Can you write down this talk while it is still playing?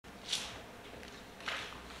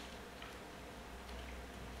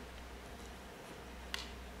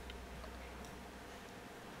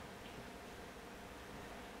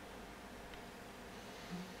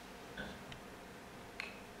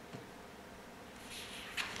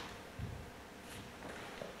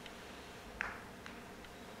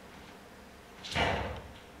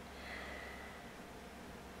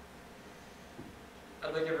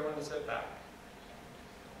and sit back.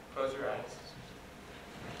 Close your eyes.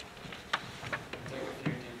 Take a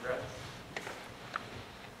few deep breaths.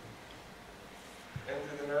 In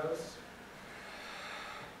through the nose,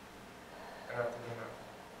 and out through the mouth.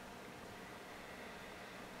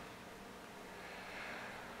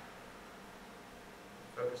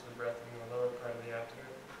 Focus the breath in the lower part of the abdomen.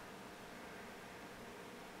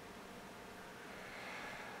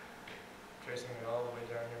 Tracing it all the way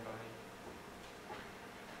down your body.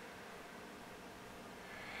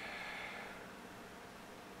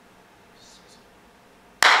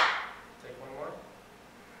 Take one more.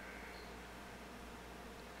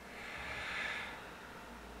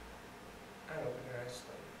 And open your eyes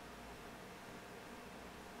slowly.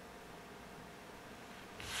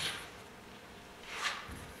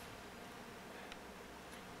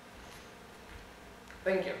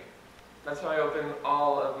 Thank you. That's how I open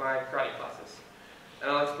all of my karate classes.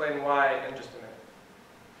 And I'll explain why in just a minute.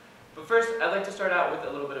 But first, I'd like to start out with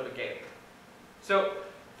a little bit of a game. So,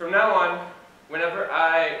 from now on, whenever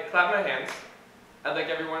I clap my hands, I'd like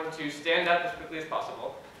everyone to stand up as quickly as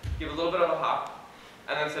possible, give a little bit of a hop,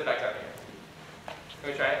 and then sit back down again.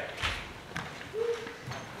 Can we try it?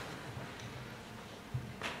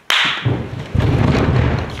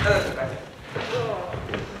 And then sit back down.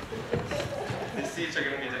 These seats are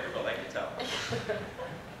going to be difficult, I can tell.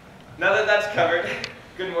 Now that that's covered,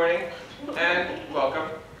 good morning and welcome.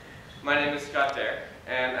 My name is Scott Dare,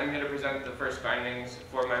 and I'm here to present the first findings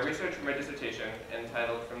for my research for my dissertation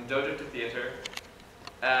entitled From Dojo to Theater,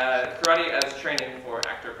 Karate as Training for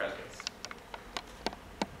Actor Presence.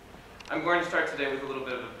 I'm going to start today with a little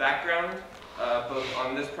bit of a background, both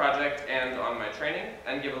on this project and on my training,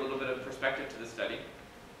 and give a little bit of perspective to the study.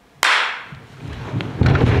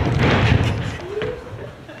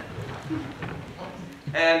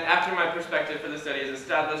 And after my perspective for the study is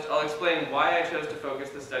established, I'll explain why I chose to focus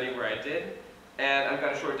the study where I did, and I've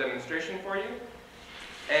got a short demonstration for you.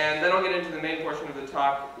 And then I'll get into the main portion of the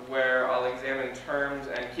talk where I'll examine terms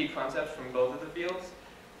and key concepts from both of the fields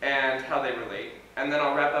and how they relate. And then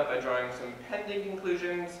I'll wrap up by drawing some pending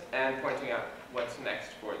conclusions and pointing out what's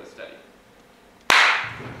next for the study.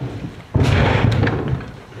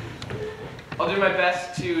 I'll do my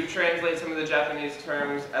best to translate some of the Japanese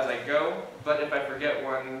terms as I go, but if I forget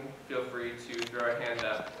one, feel free to throw a hand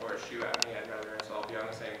up or shoo at me. I'd rather us all be on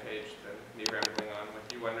the same page than me rambling on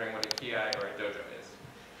with you wondering what a ki or a dojo is.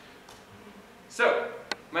 So,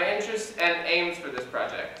 my interests and aims for this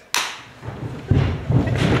project.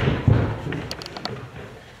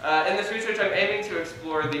 In this research, I'm aiming to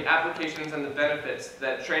explore the applications and the benefits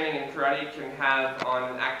that training in karate can have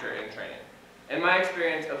on an actor in training. In my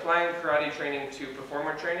experience, applying karate training to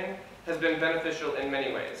performer training has been beneficial in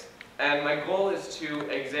many ways. And my goal is to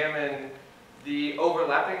examine the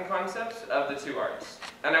overlapping concepts of the two arts.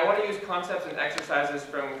 And I want to use concepts and exercises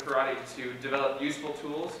from karate to develop useful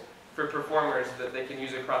tools for performers that they can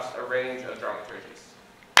use across a range of dramaturgies.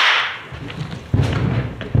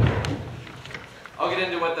 I'll get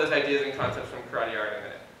into what those ideas and concepts from karate are in a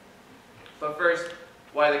minute. But first,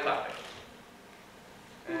 why the clapping?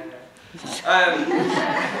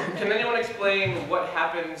 Can anyone explain what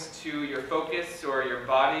happens to your focus or your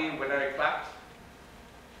body when I clapped?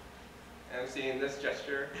 I'm seeing this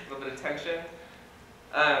gesture, a little bit of tension.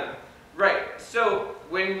 Right, so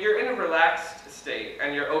when you're in a relaxed state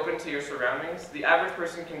and you're open to your surroundings, the average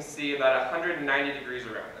person can see about 190 degrees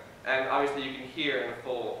around them. And obviously you can hear in a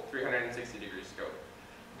full 360 degree scope.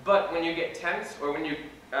 But when you get tense or when you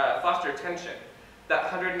foster tension, that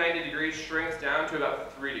 190 degrees shrinks down to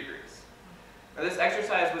about 3 degrees. Now, this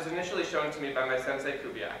exercise was initially shown to me by my sensei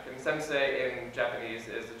Kubiak, and sensei in Japanese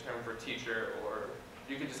is the term for teacher, or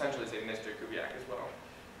you could essentially say Mr. Kubiak as well.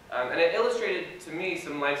 And it illustrated to me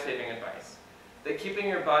some life-saving advice, that keeping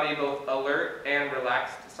your body both alert and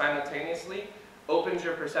relaxed simultaneously opens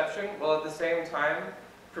your perception, while at the same time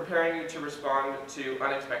preparing you to respond to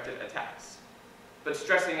unexpected attacks. But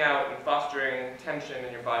stressing out and fostering tension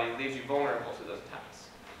in your body leaves you vulnerable to those attacks.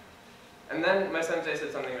 And then my sensei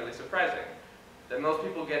said something really surprising, that most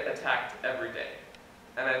people get attacked every day.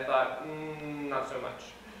 And I thought, not so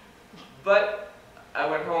much. But I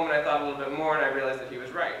went home and I thought a little bit more and I realized that he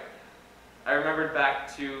was right. I remembered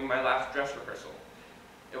back to my last dress rehearsal.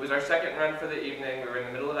 It was our second run for the evening. We were in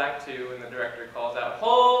the middle of Act 2 and the director calls out,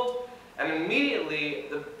 "Hold!" And immediately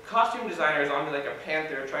the costume designer is on me like a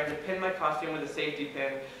panther trying to pin my costume with a safety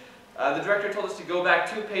pin. The director told us to go back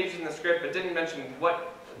 2 pages in the script but didn't mention what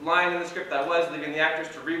line in the script that was, leaving the actors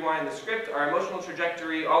to rewind the script, our emotional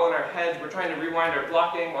trajectory all in our heads. We're trying to rewind our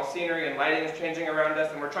blocking while scenery and lighting is changing around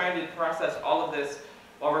us, and we're trying to process all of this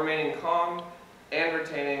while remaining calm and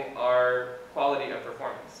retaining our quality of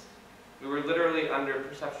performance. We were literally under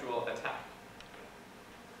perceptual attack.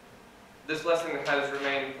 This lesson has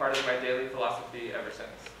remained part of my daily philosophy ever since.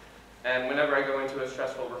 And whenever I go into a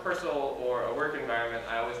stressful rehearsal or a work environment,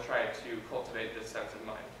 I always try to cultivate this sense of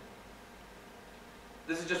mind.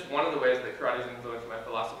 This is just one of the ways that karate has influenced my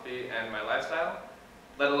philosophy and my lifestyle,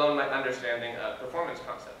 let alone my understanding of performance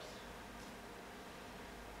concepts.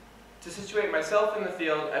 To situate myself in the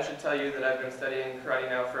field, I should tell you that I've been studying karate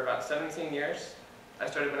now for about 17 years. I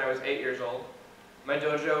started when I was 8 years old. My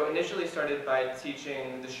dojo initially started by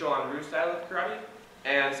teaching the Shoan-ryu style of karate,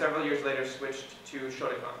 and several years later switched to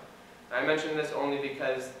Shotokan. I mention this only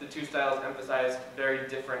because the two styles emphasize very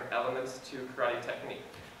different elements to karate technique.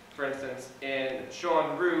 For instance, in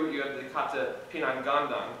Shoan-ryu, you have the kata pinan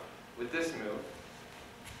gandan with this move,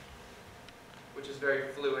 which is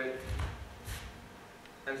very fluid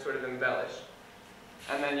and sort of embellished.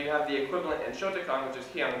 And then you have the equivalent in Shotokan, which is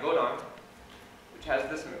Heian Godan, which has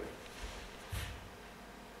this move,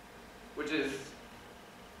 which is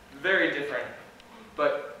very different,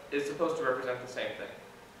 but is supposed to represent the same thing.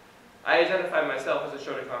 I identify myself as a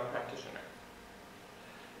Shotokan practitioner.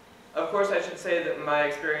 Of course, I should say that my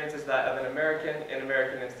experience is that of an American in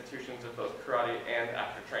American institutions of both karate and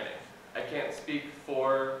actor training. I can't speak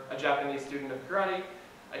for a Japanese student of karate.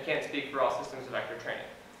 I can't speak for all systems of actor training.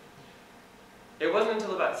 It wasn't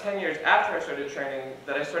until about 10 years after I started training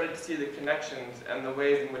that I started to see the connections and the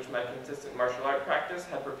ways in which my consistent martial art practice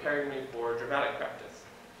had prepared me for dramatic practice.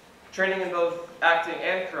 Training in both acting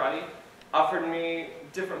and karate offered me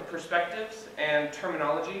different perspectives and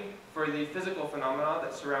terminology for the physical phenomena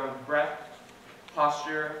that surround breath,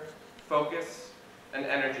 posture, focus, and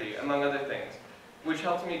energy, among other things, which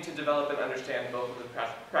helped me to develop and understand both of the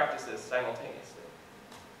practices simultaneously.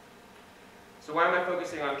 So why am I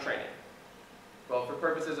focusing on training? Well, for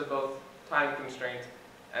purposes of both time constraint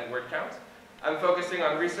and word count, I'm focusing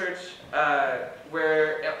on research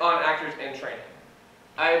on actors in training.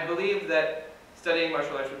 I believe that studying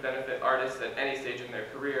martial arts would benefit artists at any stage in their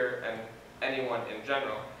career and anyone in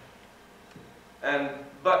general.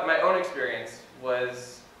 But my own experience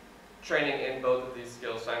was training in both of these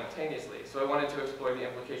skills simultaneously, so I wanted to explore the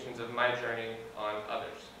implications of my journey on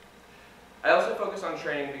others. I also focus on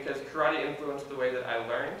training because karate influenced the way that I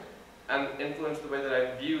learned and influenced the way that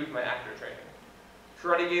I viewed my actor training.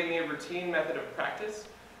 Karate gave me a routine method of practice,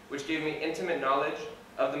 which gave me intimate knowledge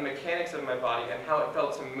of the mechanics of my body and how it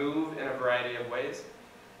felt to move in a variety of ways.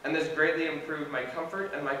 And this greatly improved my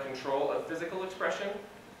comfort and my control of physical expression,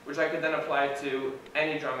 which I could then apply to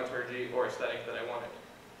any dramaturgy or aesthetic that I wanted.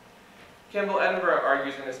 Campbell Edinburgh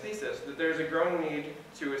argues in his thesis that there is a growing need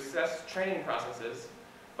to assess training processes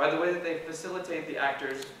by the way that they facilitate the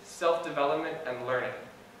actor's self-development and learning,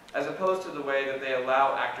 as opposed to the way that they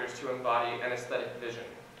allow actors to embody an aesthetic vision,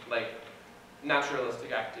 like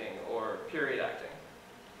naturalistic acting or period acting.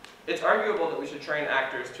 It's arguable that we should train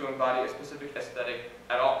actors to embody a specific aesthetic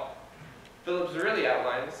at all. Philip Zerilli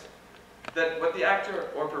outlines that what the actor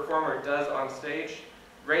or performer does on stage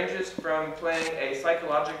ranges from playing a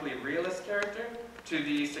psychologically realist character to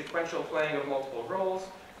the sequential playing of multiple roles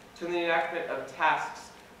to the enactment of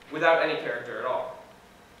tasks without any character at all.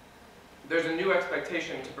 There's a new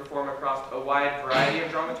expectation to perform across a wide variety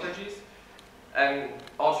of dramaturgies and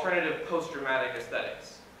alternative post-dramatic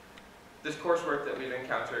aesthetics. This coursework that we've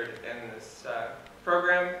encountered in this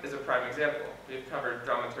program is a prime example. We've covered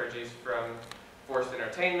dramaturgies from Forced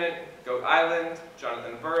Entertainment, Goat Island,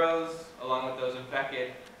 Jonathan Burroughs, along with those of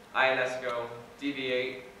Beckett, Ionesco,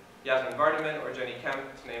 DV8, Yasmin Vardaman, or Jenny Kemp,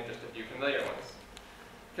 to name just a few familiar ones.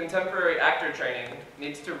 Contemporary actor training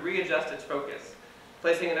needs to readjust its focus,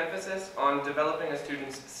 placing an emphasis on developing a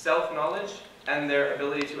student's self-knowledge and their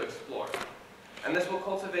ability to explore. And this will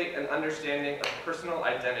cultivate an understanding of personal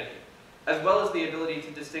identity, as well as the ability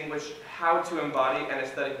to distinguish how to embody an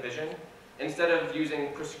aesthetic vision instead of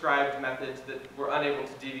using prescribed methods that we're unable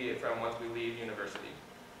to deviate from once we leave university.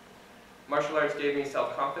 Martial arts gave me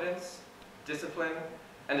self-confidence, discipline,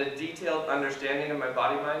 and a detailed understanding of my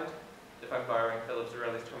body-mind, if I'm borrowing Philip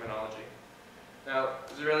Zerilli's terminology. Now,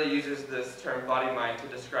 Zerilli uses this term body-mind to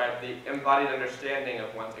describe the embodied understanding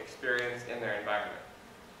of one's experience in their environment.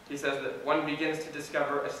 He says that one begins to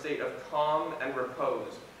discover a state of calm and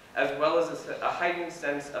repose, as well as a heightened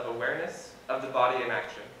sense of awareness of the body in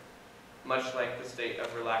action, much like the state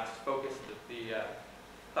of relaxed focus that the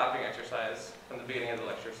clapping exercise from the beginning of the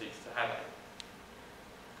lecture seeks to highlight.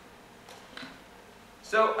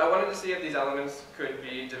 So I wanted to see if these elements could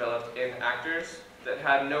be developed in actors that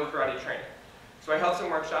had no karate training. So I held some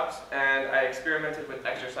workshops and I experimented with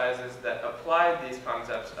exercises that applied these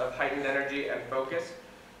concepts of heightened energy and focus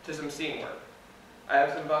to some scene work. I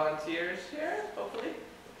have some volunteers here, hopefully.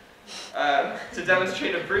 to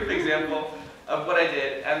demonstrate a brief example of what I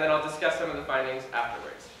did, and then I'll discuss some of the findings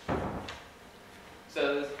afterwards.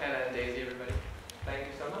 So this is Hannah and Daisy, everybody. Thank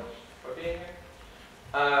you so much for being here.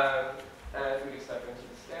 And we can step into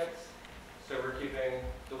the stance. So we're keeping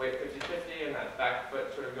the weight 50-50 and that back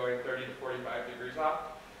foot sort of going 30 to 45 degrees off.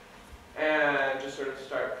 And just sort of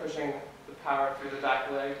start pushing the power through the back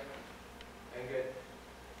leg. And good.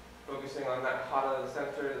 Focusing on that hata, the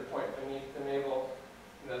center, the point beneath the navel,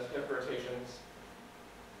 and those hip rotations.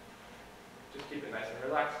 Just keep it nice and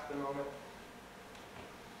relaxed at the moment.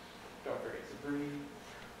 Don't forget to breathe.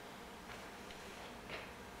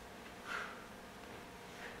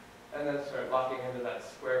 And then start locking into that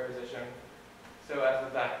square position. So as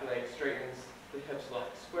the back leg straightens, the hips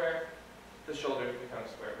lock square, the shoulders become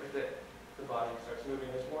square with it, the body starts moving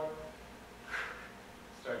as one.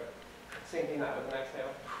 Start sinking that with an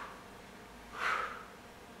exhale.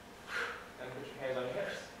 And put your hands on your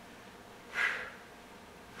hips.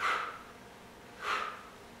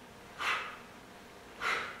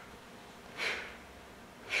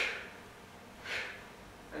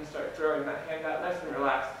 And start throwing that hand out nice and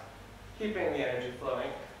relaxed, keeping the energy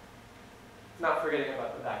flowing. Not forgetting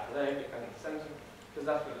about the back leg and the center, because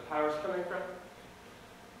that's where the power is coming from.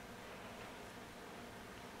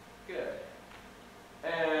 Good.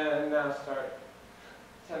 And now start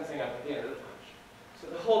tensing up at the end of the punch. So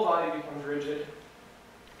the whole body becomes rigid,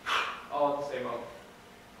 all at the same moment.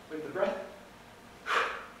 With the breath.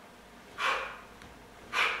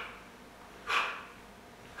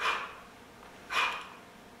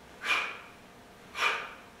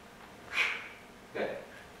 Good.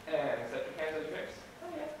 And set your hands on your hips.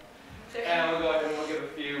 And we'll go ahead and we'll give a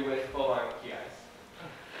few with full-on ki.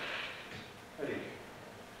 Ready?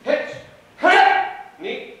 Hitch.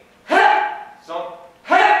 Knee. Son.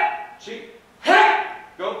 Chi.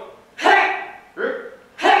 Go. Root.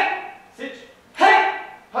 Sit.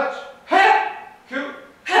 Hutch. Ku.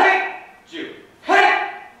 Ju.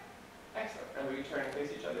 Excellent. And we turn and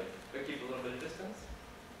face each other, but keep a little bit of distance.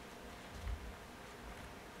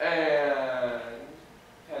 And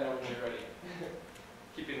hand over when you're ready.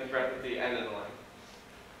 Keeping the breath at the end of the line.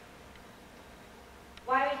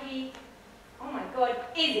 Why would he? Oh my God,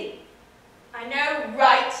 is he? I know,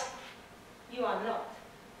 right? You are not.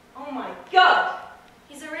 Oh my God!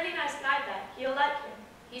 He's a really nice guy, Beck. You'll like him.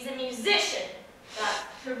 He's a musician. That's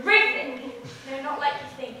terrific. No, not like you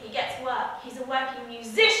think. He gets work. He's a working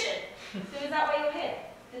musician. So is that why you're here?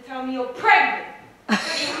 To tell me you're pregnant?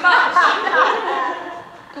 Pretty much.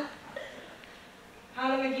 How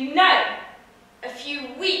long have you known? A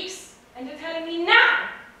few weeks. And you're telling me now?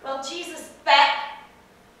 Well, Jesus, Beck.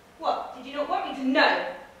 What? Did you not want me to know?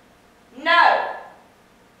 No.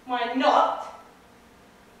 Why not?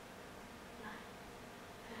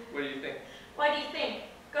 What do you think? Why do you think?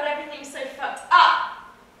 Got everything so fucked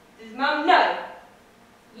up. Does Mum know?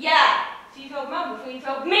 Yeah. So you told Mum before you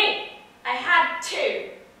told me? I had to.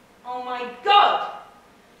 Oh my God!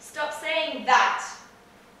 Stop saying that.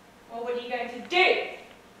 Well, what are you going to do?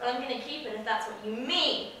 Well, I'm going to keep it if that's what you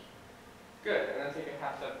mean. Good. And then take a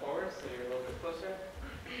half step forward so you're a little bit closer,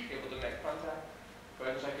 able to make contact. Go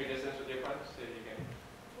ahead and check your distance with your punch so you can.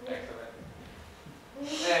 Excellent.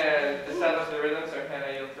 And establish the rhythm, so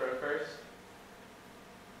Hannah, you'll throw first.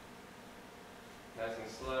 Nice and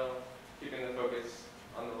slow, keeping the focus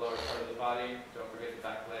on the lower part of the body. Don't forget the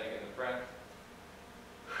back leg and the breath.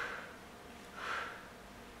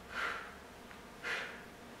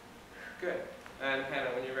 Good. And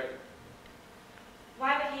Hannah, when you're ready.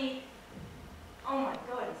 Why would he? Oh my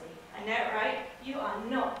God, is he? I know, right? You are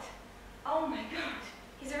not. Oh my God.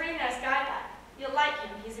 He's a really nice guy, Beck. You'll like him.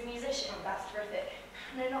 He's a musician. Oh, that's terrific.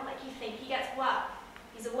 No, not like you think. He gets work.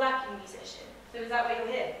 He's a working musician. So is that why you're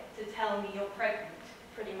here? To tell me you're pregnant?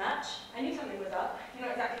 Pretty much. I knew something was up. You're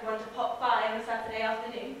not exactly one to pop by on a Saturday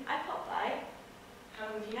afternoon. I popped by. How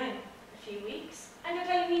long have you known? A few weeks. And you're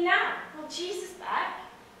telling me now? Well, Jesus, Beck.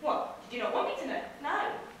 What? Did you not want me to know?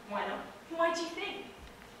 No. Why not? Why do you think?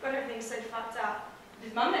 Got everything so fucked up.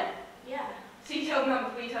 Does Mum know? Yeah. So you told Mum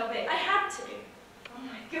before you told me? I had to. Oh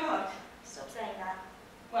my God. Stop saying that.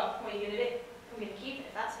 Well, what are you going to do? I'm going to keep it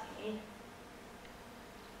if that's what you mean.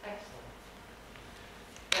 Excellent.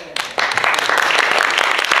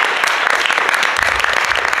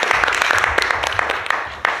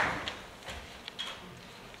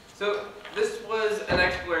 So this was an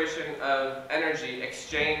exploration of energy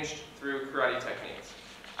exchanged through karate techniques.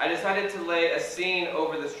 I decided to lay a scene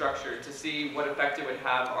over the structure to see what effect it would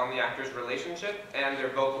have on the actors' relationship and their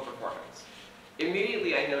vocal performance.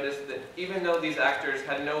 Immediately I noticed that even though these actors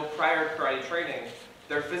had no prior karate training,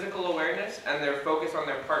 their physical awareness and their focus on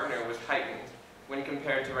their partner was heightened when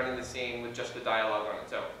compared to running the scene with just the dialogue on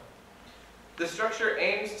its own. The structure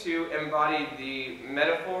aims to embody the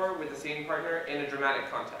metaphor with the scene partner in a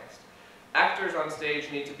dramatic context. Actors on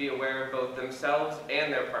stage need to be aware of both themselves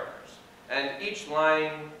and their partners, and each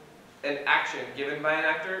line and action given by an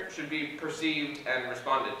actor should be perceived and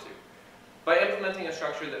responded to. By implementing a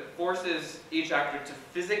structure that forces each actor to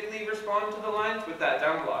physically respond to the lines with that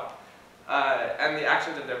down block and the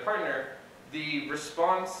actions of their partner, the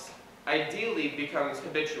response ideally becomes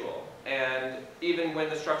habitual, and even when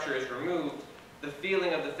the structure is removed, the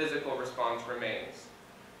feeling of the physical response remains.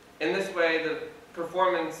 In this way, the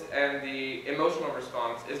performance and the emotional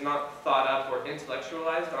response is not thought up or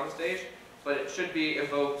intellectualized on stage, but it should be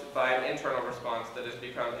evoked by an internal response that has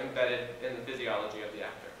become embedded in the physiology of the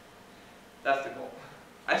actor. That's the goal.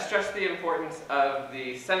 I stress the importance of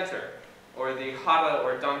the center, or the hara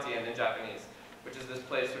or dantian in Japanese, which is this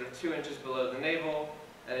place sort of 2 inches below the navel,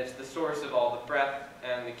 and it's the source of all the breath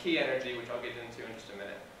and the key energy, which I'll get into in just a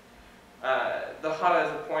minute. The hara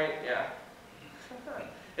is a point,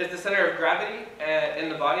 it's the center of gravity in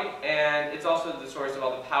the body, and it's also the source of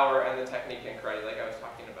all the power and the technique in karate, like I was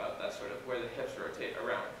talking about. That's sort of where the hips rotate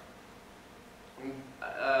around.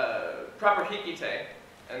 Proper hikite,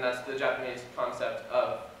 and that's the Japanese concept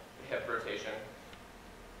of hip rotation,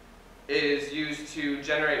 is used to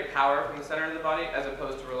generate power from the center of the body as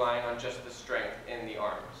opposed to relying on just the strength in the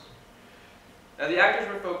arms. Now, the actors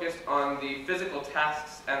were focused on the physical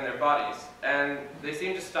tasks and their bodies, and they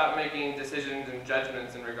seemed to stop making decisions and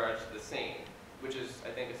judgments in regards to the scene, which is, I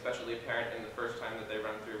think, especially apparent in the first time that they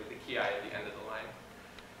run through with the ki at the end of the line.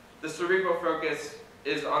 The cerebral focus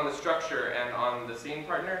is on the structure and on the scene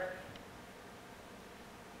partner,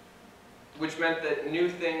 which meant that new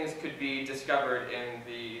things could be discovered in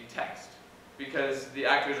the text, because the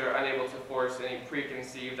actors are unable to force any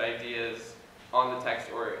preconceived ideas on the text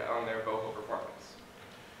or on their vocal performance.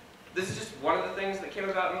 This is just one of the things that came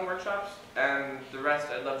about in the workshops, and the rest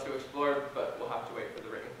I'd love to explore, but we'll have to wait for the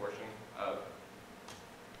written portion of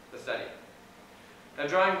the study. Now,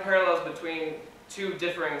 drawing parallels between two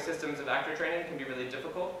differing systems of actor training can be really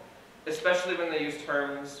difficult, especially when they use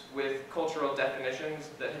terms with cultural definitions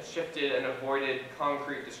that have shifted and avoided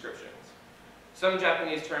concrete descriptions. Some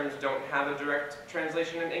Japanese terms don't have a direct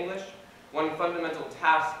translation in English. One fundamental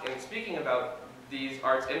task in speaking about these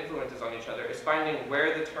arts' influences on each other is finding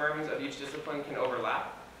where the terms of each discipline can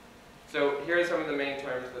overlap. So here are some of the main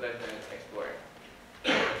terms that I've been exploring.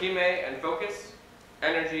 Kime and focus,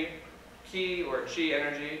 energy, ki or chi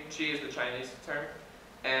energy, chi is the Chinese term,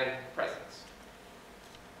 and presence.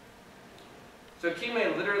 So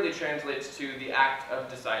kime literally translates to the act of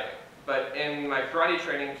deciding, but in my karate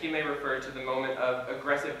training, kime referred to the moment of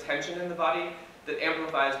aggressive tension in the body that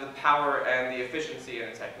amplifies the power and the efficiency in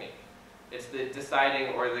a technique. It's the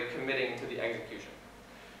deciding or the committing to the execution.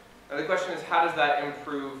 Now the question is, how does that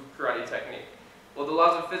improve karate technique? Well, the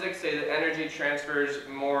laws of physics say that energy transfers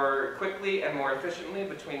more quickly and more efficiently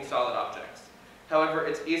between solid objects. However,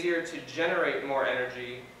 it's easier to generate more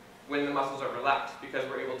energy when the muscles are relaxed, because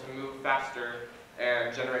we're able to move faster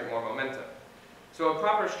and generate more momentum. So a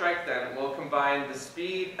proper strike then will combine the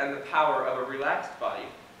speed and the power of a relaxed body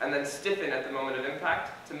and then stiffen at the moment of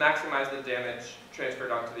impact to maximize the damage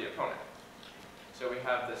transferred onto the opponent. So we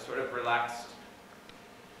have this sort of relaxed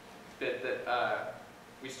bit that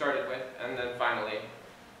we started with, and then finally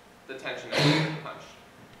the tension of the punch.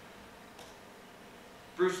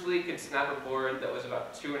 Bruce Lee could snap a board that was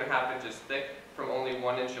about 2.5 inches thick from only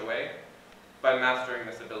 1 inch away by mastering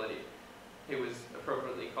this ability. It was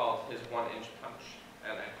appropriately called his 1-inch punch,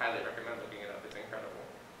 and I highly recommend looking it up. It's incredible.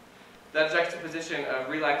 That juxtaposition of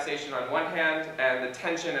relaxation on one hand and the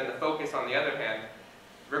tension and the focus on the other hand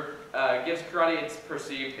gives karate its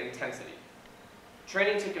perceived intensity.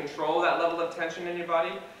 Training to control that level of tension in your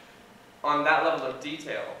body on that level of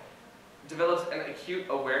detail develops an acute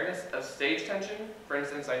awareness of stage tension. For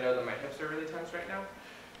instance, I know that my hips are really tense right now,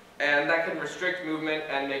 and that can restrict movement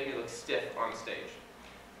and make me look stiff on stage.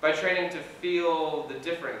 By training to feel the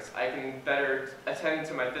difference, I can better attend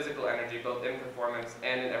to my physical energy both in performance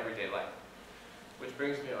and in everyday life. Which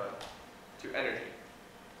brings me on to energy.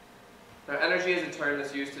 Now, energy is a term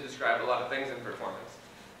that's used to describe a lot of things in performance,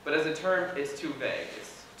 but as a term, it's too vague,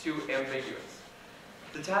 it's too ambiguous.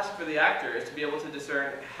 The task for the actor is to be able to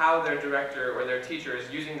discern how their director or their teacher is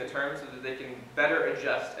using the term so that they can better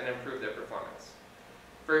adjust and improve their performance.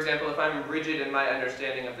 For example, if I'm rigid in my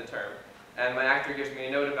understanding of the term, and my actor gives me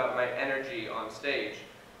a note about my energy on stage,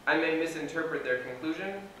 I may misinterpret their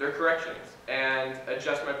conclusion, their corrections, and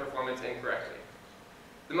adjust my performance incorrectly.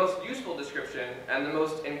 The most useful description and the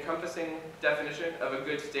most encompassing definition of a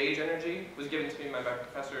good stage energy was given to me by my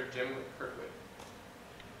professor, Jim Kirkwood.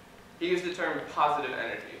 He used the term positive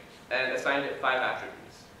energy and assigned it 5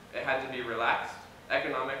 attributes. It had to be relaxed,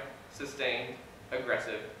 economic, sustained,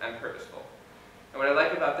 aggressive, and purposeful. And what I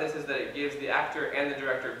like about this is that it gives the actor and the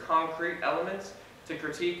director concrete elements to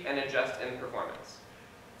critique and adjust in performance.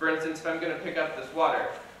 For instance, if I'm going to pick up this water,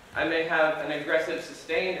 I may have an aggressive,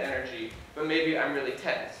 sustained energy, but maybe I'm really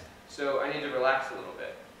tense, so I need to relax a little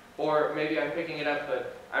bit. Or maybe I'm picking it up,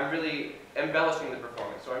 but I'm really embellishing the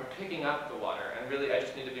performance, so I'm picking up the water, and really I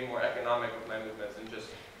just need to be more economic with my movements and just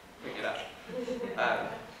pick it up.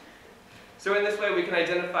 So in this way, we can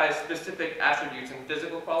identify specific attributes and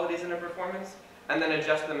physical qualities in a performance, and then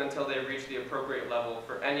adjust them until they reach the appropriate level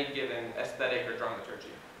for any given aesthetic or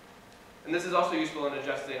dramaturgy. And this is also useful in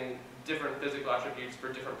adjusting different physical attributes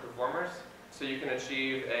for different performers, so you can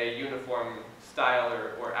achieve a uniform style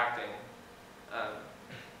or acting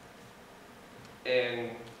in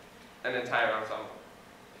an entire ensemble.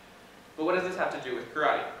 But what does this have to do with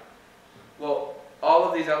karate? Well, all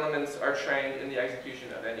of these elements are trained in the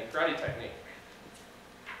execution of any karate technique.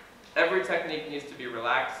 Every technique needs to be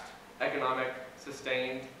relaxed, economic,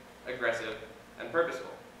 sustained, aggressive, and purposeful.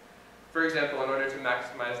 For example, in order to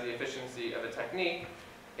maximize the efficiency of a technique,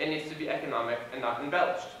 it needs to be economic and not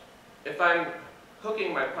embellished. If I'm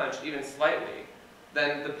hooking my punch even slightly,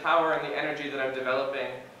 then the power and the energy that I'm developing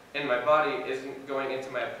in my body isn't going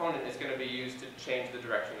into my opponent, it's going to be used to change the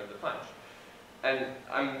direction of the punch. And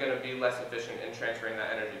I'm going to be less efficient in transferring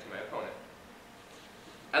that energy to my opponent.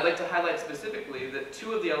 I'd like to highlight specifically that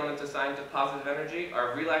 2 of the elements assigned to positive energy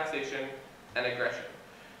are relaxation and aggression.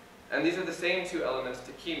 And these are the same 2 elements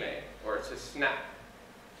to kime, or to snap.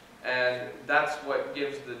 And that's what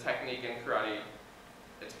gives the technique in karate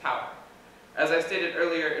its power. As I stated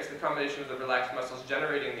earlier, it's the combination of the relaxed muscles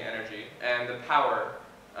generating the energy and the power,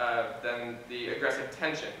 then the aggressive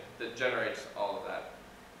tension that generates all of that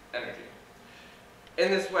energy. In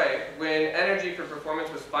this way, when energy for performance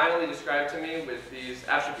was finally described to me with these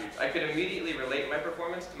attributes, I could immediately relate my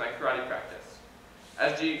performance to my karate practice.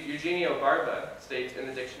 As Eugenio Barba states in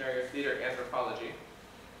the Dictionary of Theater Anthropology,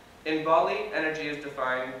 in Bali, energy is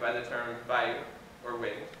defined by the term vayu, or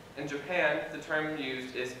wind. In Japan, the term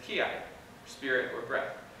used is kiai, spirit or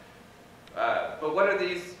breath. But what are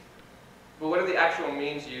the actual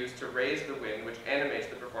means used to raise the wind which animates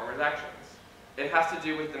the performer's actions? It has to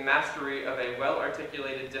do with the mastery of a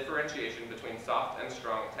well-articulated differentiation between soft and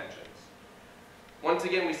strong tensions. Once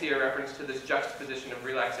again, we see a reference to this juxtaposition of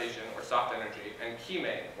relaxation, or soft energy, and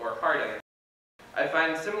kime, or hard energy. I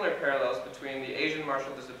find similar parallels between the Asian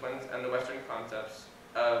martial disciplines and the Western concepts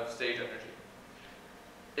of stage energy.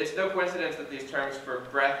 It's no coincidence that these terms for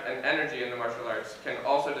breath and energy in the martial arts can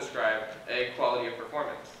also describe a quality of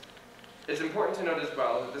performance. It's important to note as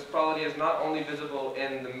well that this quality is not only visible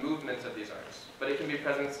in the movements of these arts, but it can be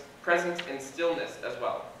present in stillness as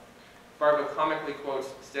well. Barba comically quotes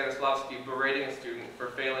Stanislavski berating a student for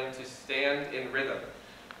failing to stand in rhythm,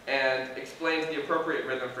 and explains the appropriate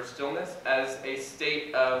rhythm for stillness as a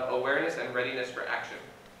state of awareness and readiness for action.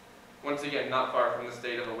 Once again, not far from the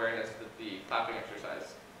state of awareness that the clapping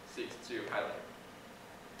exercise seeks to highlight.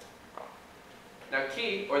 Now,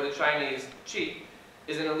 ki, or the Chinese qi,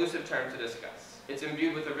 is an elusive term to discuss. It's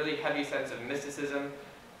imbued with a really heavy sense of mysticism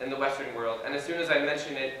in the Western world, and as soon as I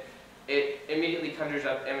mention it, it immediately conjures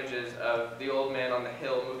up images of the old man on the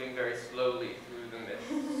hill moving very slowly through the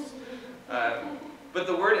mist. But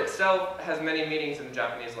the word itself has many meanings in the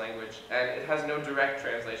Japanese language, and it has no direct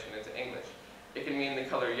translation into English. It can mean the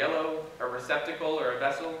color yellow, a receptacle or a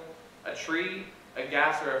vessel, a tree, a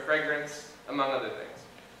gas or a fragrance, among other things.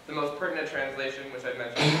 The most pertinent translation, which I've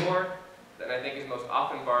mentioned before, that I think is most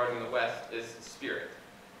often borrowed in the West, is spirit.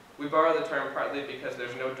 We borrow the term partly because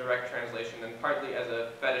there's no direct translation, and partly as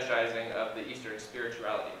a fetishizing of the Eastern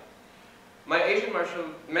spirituality. Many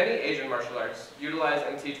Asian martial arts utilize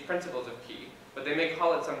and teach principles of ki, but they may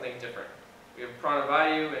call it something different. We have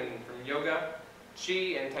pranavayu from yoga, chi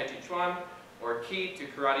in Tai Chi Chuan, or ki to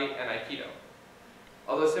karate and aikido.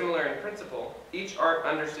 Although similar in principle, each art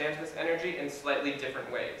understands this energy in slightly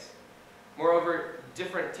different ways. Moreover,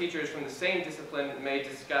 different teachers from the same discipline may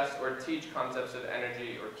discuss or teach concepts of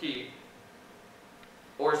energy or ki,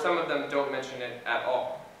 or some of them don't mention it at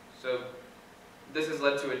all. So this has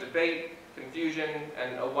led to a debate, confusion,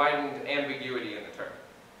 and a widened ambiguity in the term.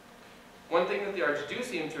 One thing that the arts do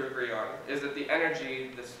seem to agree on is that the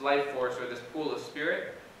energy, this life force, or this pool of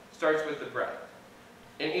spirit, starts with the breath.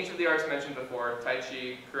 In each of the arts mentioned before, Tai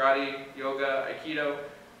Chi, Karate, Yoga, Aikido,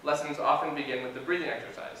 lessons often begin with the breathing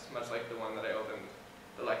exercise, much like the one that I opened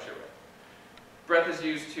the lecture with. Breath is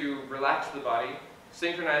used to relax the body,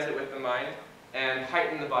 synchronize it with the mind, and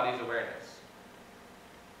heighten the body's awareness.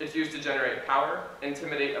 It's used to generate power,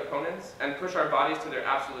 intimidate opponents, and push our bodies to their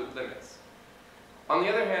absolute limits. On the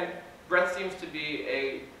other hand, breath seems to be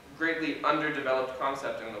a greatly underdeveloped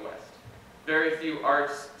concept in the West. Very few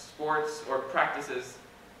arts, sports, or practices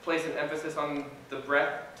place an emphasis on the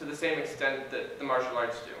breath to the same extent that the martial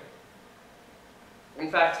arts do. In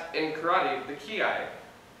fact, in karate, the ki,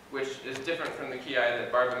 which is different from the ki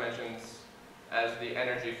that Barbara mentions as the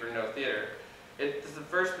energy for no theater, it's the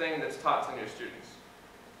first thing that's taught to new students.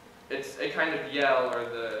 It's a kind of yell, or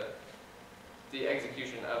the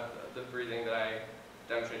execution of the breathing that I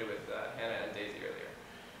demonstrated with Hannah and Daisy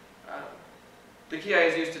earlier. The ki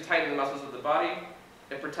is used to tighten the muscles of the body,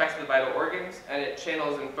 it protects the vital organs, and it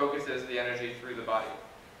channels and focuses the energy through the body.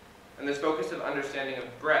 And this focus of understanding of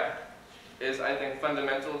breath is, I think,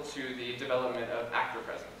 fundamental to the development of actor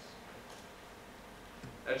presence.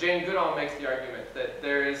 Jane Goodall makes the argument that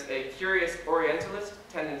there is a curious Orientalist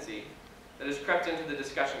tendency that has crept into the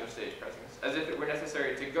discussion of stage presence, as if it were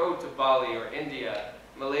necessary to go to Bali or India,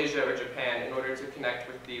 Malaysia or Japan in order to connect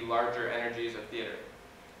with the larger energies of theater.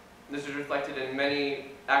 This is reflected in many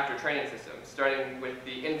actor training systems, starting with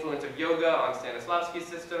the influence of yoga on Stanislavski's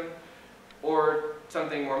system, or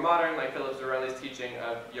something more modern like Philip Zarelli's teaching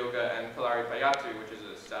of yoga and Kalaripayattu, which is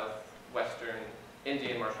a southwestern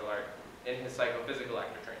Indian martial art, in his psychophysical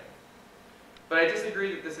actor training. But I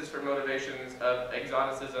disagree that this is for motivations of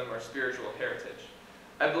exoticism or spiritual heritage.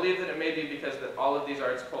 I believe that it may be because that all of these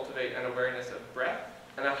arts cultivate an awareness of breath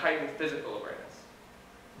and a heightened physical awareness.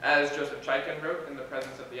 As Joseph Chaikin wrote in The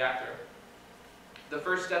Presence of the Actor, the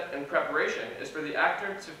first step in preparation is for the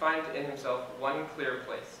actor to find in himself one clear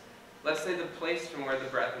place. Let's say the place from where the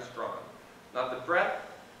breath is drawn. Not the breath,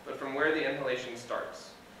 but from where the inhalation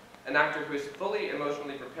starts. An actor who is fully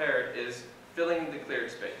emotionally prepared is filling the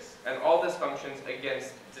cleared space, and all this functions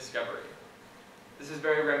against discovery. This is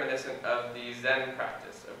very reminiscent of the Zen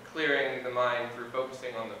practice of clearing the mind through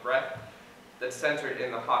focusing on the breath that's centered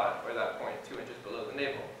in the hara, or that point 2 inches below the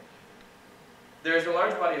navel. There is a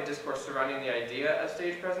large body of discourse surrounding the idea of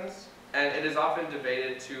stage presence, and it is often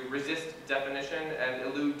debated to resist definition and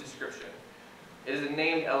elude description. It is a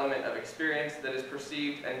named element of experience that is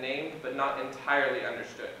perceived and named, but not entirely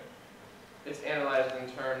understood. It's analyzed in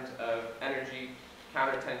terms of energy,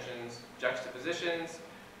 countertensions, juxtapositions,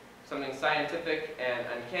 something scientific and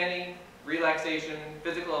uncanny, relaxation,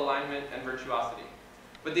 physical alignment, and virtuosity.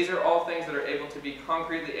 But these are all things that are able to be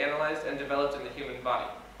concretely analyzed and developed in the human body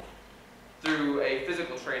through a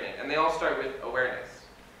physical training, and they all start with awareness.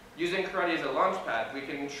 Using karate as a launch pad, we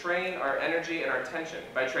can train our energy and our tension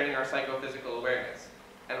by training our psychophysical awareness,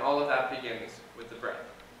 and all of that begins with the breath.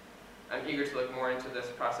 I'm eager to look more into this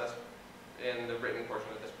process in the written portion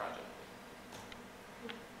of this project.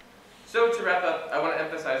 So to wrap up, I want to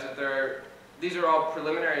emphasize that these are all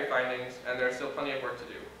preliminary findings, and there's still plenty of work to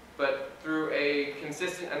do. But through a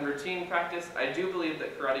consistent and routine practice, I do believe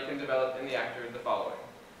that karate can develop in the actor the following: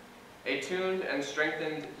 a tuned and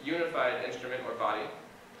strengthened unified instrument or body,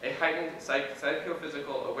 a heightened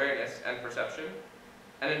psychophysical awareness and perception,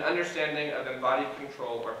 and an understanding of embodied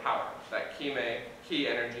control or power, that ki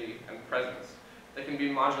energy and presence, that can be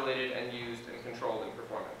modulated and used and controlled in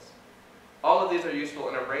performance. All of these are useful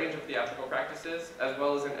in a range of theatrical practices, as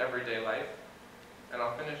well as in everyday life. And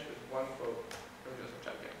I'll finish with one quote from Joseph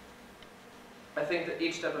Chaikin. I think that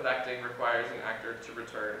each step of acting requires an actor to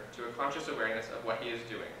return to a conscious awareness of what he is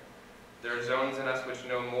doing. There are zones in us which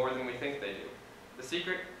know more than we think they do. The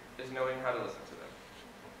secret is knowing how to listen to them.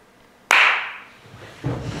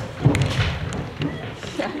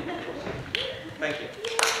 Thank you.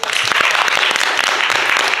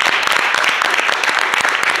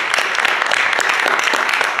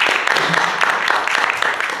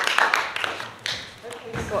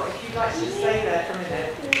 If you'd like to stay there for a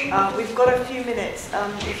minute. We've got a few minutes.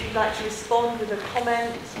 If you'd like to respond with a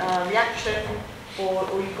comment, reaction, or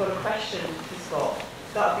you've got a question for Scott,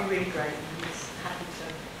 that would be really great. He's happy to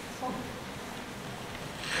respond.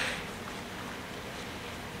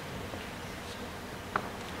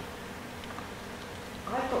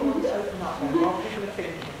 I've got one to open up then, while people are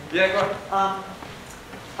thinking. Yeah, go on.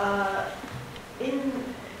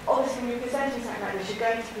 Obviously, when you're presenting something like this, you're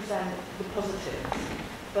going to present the positives.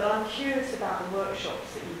 But I'm curious about the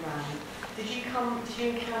workshops that you ran. Did you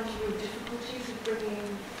encounter real difficulties with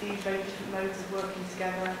bringing these very different modes of working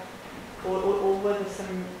together? Or were there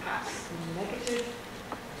some perhaps negative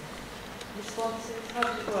responses? How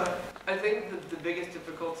did it work? I think that the biggest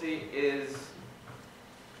difficulty is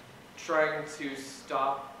trying to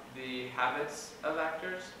stop the habits of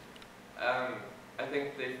actors. I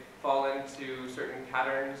think they fall into certain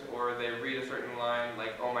patterns, or they read a certain line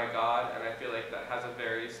like, oh my God, and I feel like that has a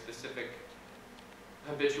very specific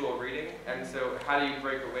habitual reading, and so how do you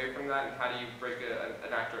break away from that, and how do you break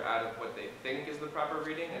an actor out of what they think is the proper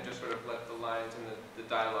reading, and just sort of let the lines and the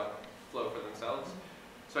dialogue flow for themselves.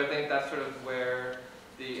 So I think that's sort of where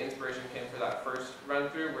the inspiration came for that first run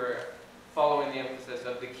through, where following the emphasis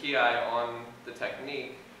of the ki on the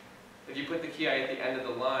technique, if you put the ki at the end of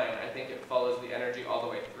the line, I think it follows the energy all the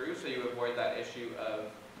way through, so you avoid that issue of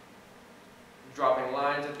dropping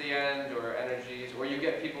lines at the end or energies, or you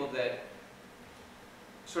get people that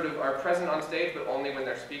sort of are present on stage, but only when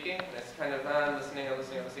they're speaking. And it's kind of, I'm listening.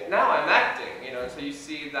 Now I'm acting, you know, and so you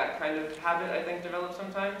see that kind of habit, I think, develop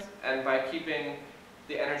sometimes. And by keeping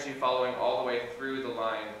the energy following all the way through the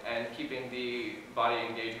line and keeping the body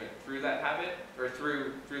engagement through that habit, or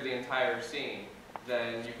through the entire scene,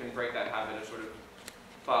 then you can break that habit of sort of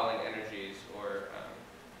following energies or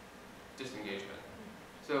disengagement.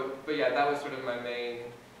 So, but yeah, that was sort of my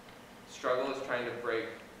main struggle, is trying to break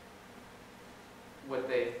what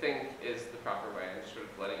they think is the proper way and just sort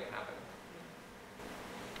of letting it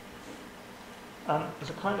happen.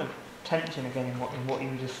 There's a kind of tension again in what you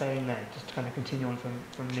were just saying there, just to kind of continue on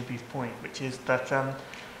from Libby's point, which is that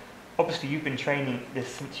obviously you've been training this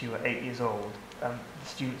since you were 8 years old. The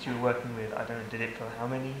students you were working with, I don't know, did it for how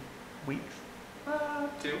many weeks?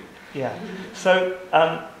 2. Yeah. So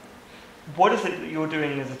what is it that you're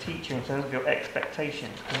doing as a teacher in terms of your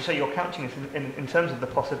expectations? Because you say you're couching this in terms of the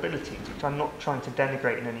possibilities, which I'm not trying to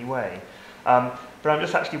denigrate in any way. But I'm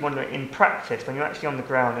just actually wondering, in practice, when you're actually on the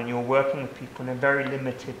ground and you're working with people in a very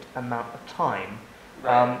limited amount of time,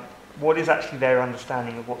 Right. what is actually their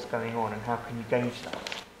understanding of what's going on, and how can you gauge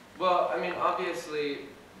that? Well, I mean, obviously,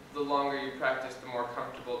 the longer you practice, the more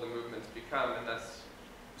comfortable the movements become, and that's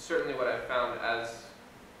certainly what I've found as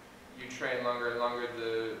you train longer and longer.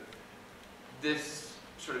 This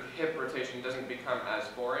sort of hip rotation doesn't become as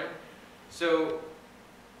foreign. So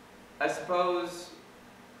I suppose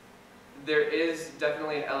there is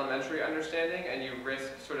definitely an elementary understanding, and you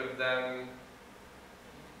risk sort of them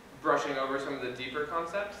brushing over some of the deeper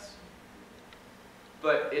concepts.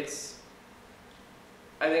 But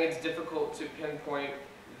I think it's difficult to pinpoint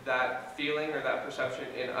that feeling or that perception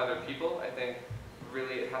in other people. I think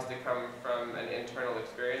really it has to come from an internal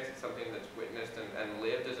experience. It's something that's witnessed and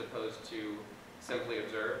lived, as opposed to simply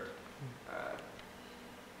observed.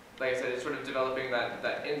 Like I said, it's sort of developing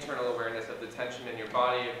that internal awareness of the tension in your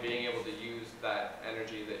body, of being able to use that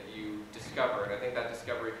energy that you discover. And I think that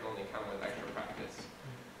discovery can only come with extra practice.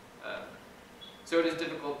 So it is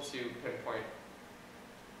difficult to pinpoint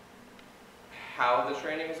how the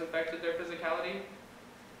training has affected their physicality,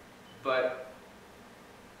 but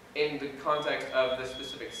in the context of the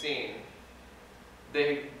specific scene,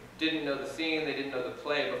 they didn't know the scene, they didn't know the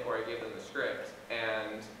play before I gave them the script.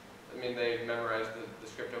 And I mean, they memorized the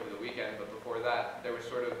script over the weekend, but before that, there was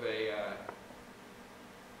sort of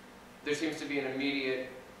there seems to be an immediate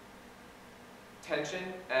tension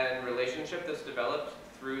and relationship that's developed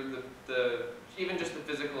through even just the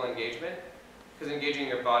physical engagement. Because engaging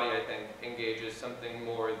your body, I think, engages something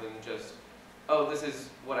more than just, oh, this is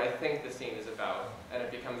what I think the scene is about, and it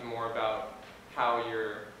becomes more about how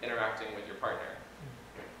you're interacting with your partner.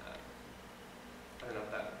 I don't know if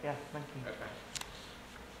that... Yeah, thank you. Okay.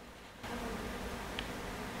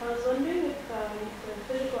 I was wondering if the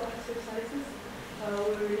physical exercises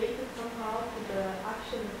were related somehow to the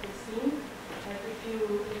action of the scene. Like if you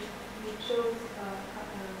chose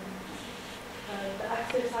the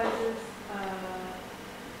exercises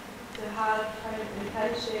to have kind of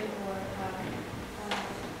intention or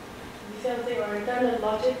something or internal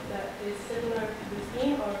logic that is similar to the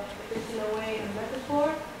scene, or if it's in a way a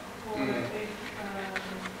metaphor, or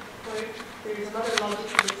if there's another logic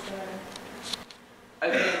to this. I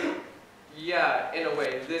think, yeah, in a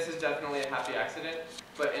way, this is definitely a happy accident,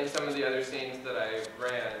 but in some of the other scenes that I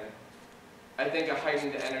ran, I think a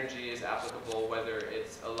heightened energy is applicable, whether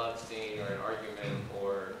it's a love scene or an argument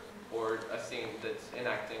or a scene that's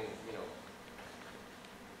enacting, you know,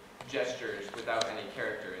 gestures without any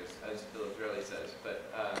characters, as Philip really says. But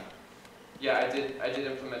yeah, I did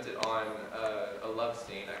implement it on a love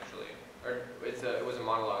scene, actually. Or it was a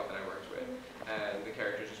monologue that I worked with, and the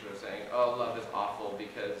characters just sort of saying, oh, love is awful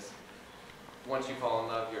because once you fall in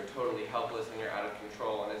love, you're totally helpless and you're out of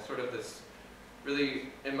control. And it's sort of this really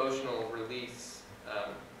emotional release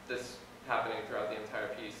that's happening throughout the entire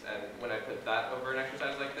piece. And when I put that over an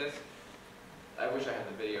exercise like this, I wish I had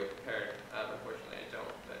the video prepared. Unfortunately, I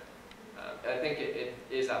don't. But I think it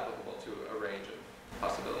is applicable to a range of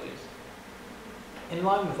possibilities. In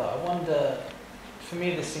line with that, I wonder, for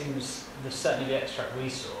me, certainly the extract we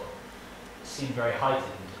saw seemed very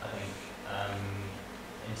heightened, I think,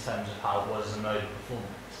 in terms of how it was as a mode of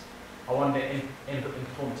performance. I wonder in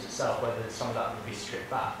performance itself whether some of that would be stripped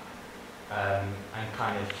back and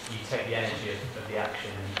kind of you take the energy of the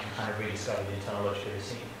action and kind of rediscover the internal logic of the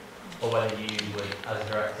scene, or whether you would, as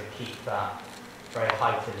a director, keep that very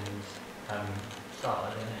heightened style. I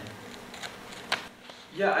don't know.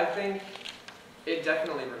 Yeah, I think it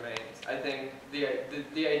definitely remains. I think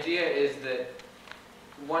the idea is that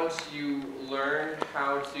once you learn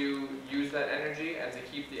how to use that energy and to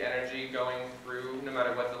keep the energy going through, no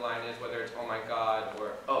matter what the line is, whether it's oh my god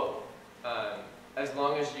or oh, as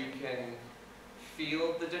long as you can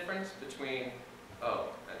feel the difference between oh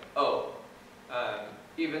and oh,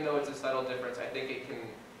 even though it's a subtle difference, I think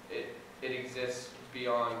it exists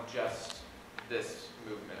beyond just this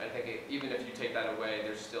movement. I think even if you take that away,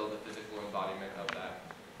 there's still the physical embodiment of that.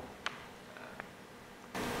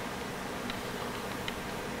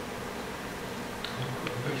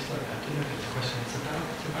 Very slightly, I don't know if it's a question, it's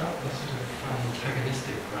about the sort of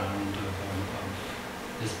antagonistic ground of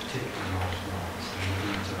this particular martial arts,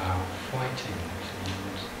 and it's about fighting actually,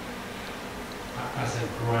 as a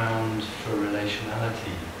ground for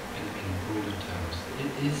relationality in broader terms.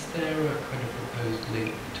 Is there a kind of proposed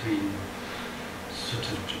link between sort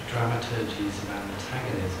of dramaturgies of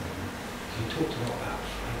antagonism? You talked a lot about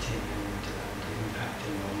fighting and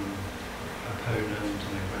impacting on opponent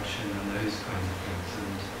and aggression and those kinds of things,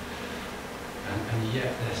 and yet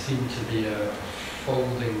there seemed to be a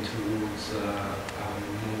folding towards a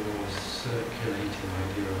more circulating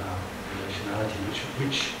idea about relationality,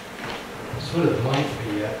 which sort of might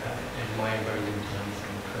be, in my very limited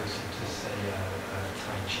understanding, closer to say a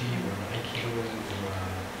Tai Chi or an Aikido or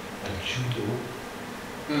a Judo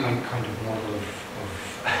kind of model of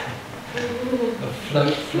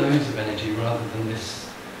flows of energy, rather than this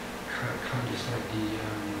kind of slightly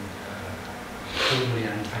formally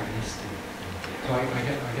antagonistic. So I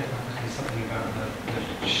get that must be something about the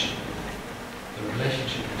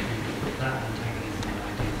relationship between that antagonism and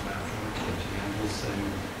ideas about dramaturgy, and also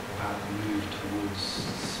about the move towards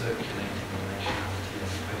circulating relationality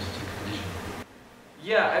as opposed to collision.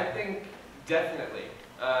 Yeah, I think definitely.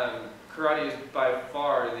 Karate is by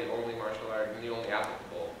far the only martial art and the only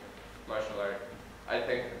applicable martial art. I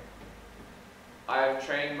think I've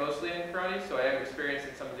trained mostly in karate, so I am experienced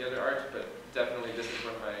in some of the other arts, but definitely this is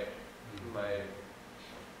where my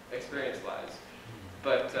experience lies.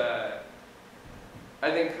 But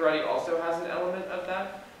I think karate also has an element of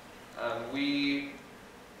that. We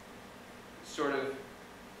sort of,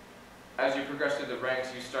 as you progress through the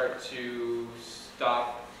ranks, you start to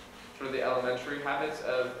stop sort of the elementary habits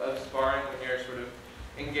of sparring when you're sort of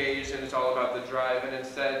engaged and it's all about the drive, and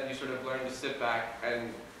instead you sort of learn to sit back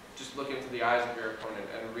and just look into the eyes of your opponent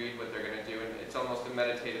and read what they're going to do, and it's almost a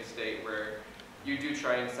meditative state where you do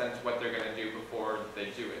try and sense what they're going to do before they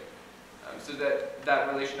do it. So that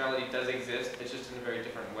relationality does exist, it's just in a very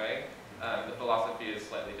different way. The philosophy is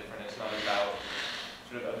slightly different. It's not about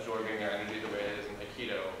sort of absorbing their energy the way it is in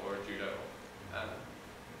Aikido or Judo.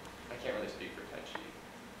 I can't really speak for Tai Chi,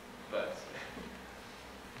 but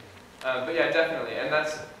yeah, definitely. And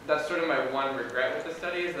that's sort of my one regret with the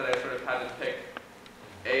study, is that I sort of had to pick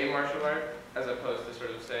a martial art as opposed to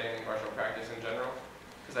sort of saying martial practice in general,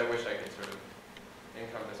 because I wish I could sort of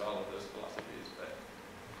encompass all of those philosophies, but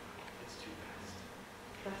it's too vast.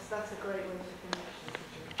 That's a great way to finish,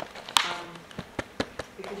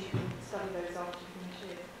 because you can study those after you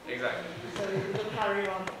finish it. Exactly. So we'll carry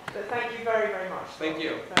on. But thank you very, very much. Thank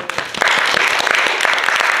you. So